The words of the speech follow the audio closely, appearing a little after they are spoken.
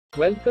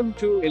Welcome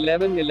to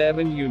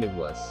 1111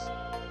 Universe.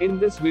 In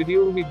this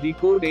video we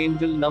decode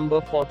angel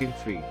number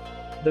 43.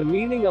 The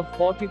meaning of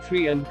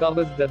 43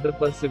 uncovers that the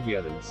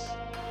perseverance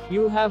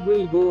you have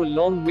will go a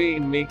long way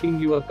in making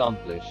you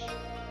accomplish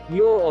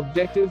your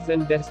objectives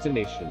and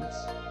destinations.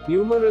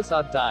 Numerous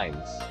are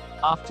times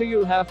after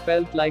you have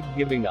felt like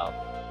giving up.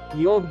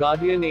 Your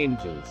guardian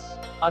angels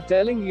are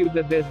telling you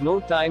that there's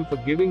no time for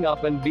giving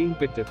up and being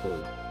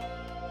pitiful.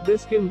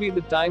 This can be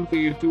the time for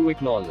you to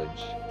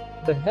acknowledge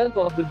the help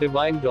of the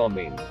divine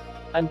domain,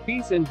 and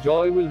peace and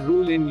joy will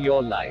rule in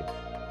your life.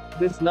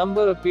 This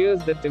number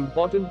appears that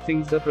important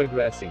things are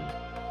progressing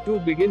to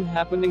begin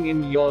happening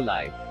in your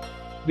life.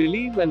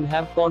 Believe and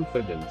have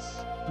confidence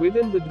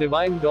within the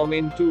divine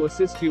domain to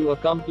assist you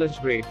accomplish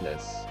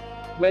greatness.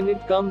 When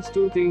it comes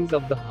to things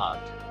of the heart,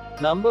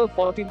 number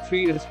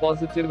 43 is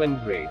positive and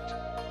great.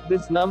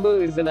 This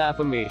number is an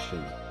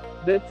affirmation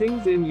that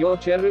things in your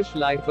cherished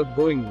life are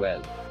going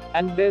well,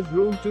 and there's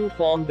room to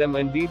form them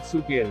indeed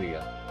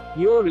superior.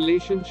 Your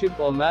relationship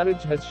or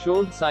marriage has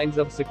shown signs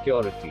of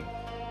security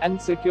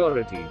and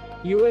security.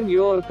 You and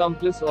your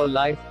accomplice or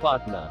life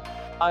partner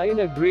are in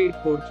a great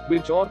put,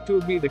 which ought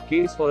to be the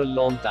case for a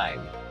long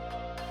time.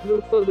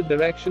 Look for the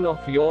direction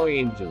of your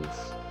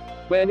angels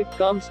when it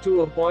comes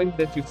to a point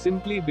that you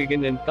simply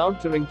begin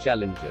encountering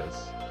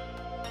challenges.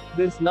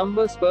 This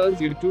number spurs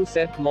you to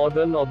set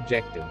modern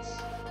objectives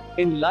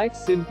in life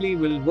simply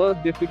will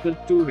work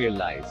difficult to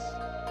realize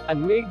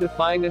and make the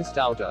finest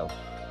out of.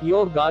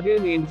 Your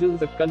guardian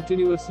angels are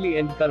continuously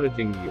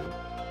encouraging you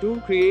to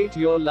create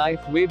your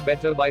life way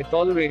better by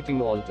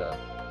tolerating alter.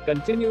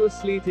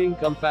 Continuously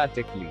think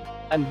emphatically,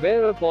 and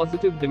bear a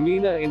positive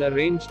demeanor in a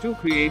range to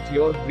create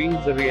your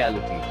dreams a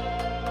reality.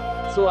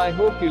 So I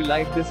hope you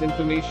like this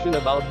information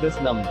about this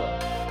number.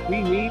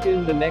 We meet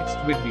in the next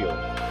video.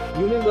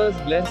 Universe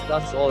bless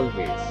us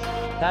always.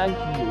 Thank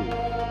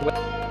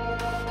you.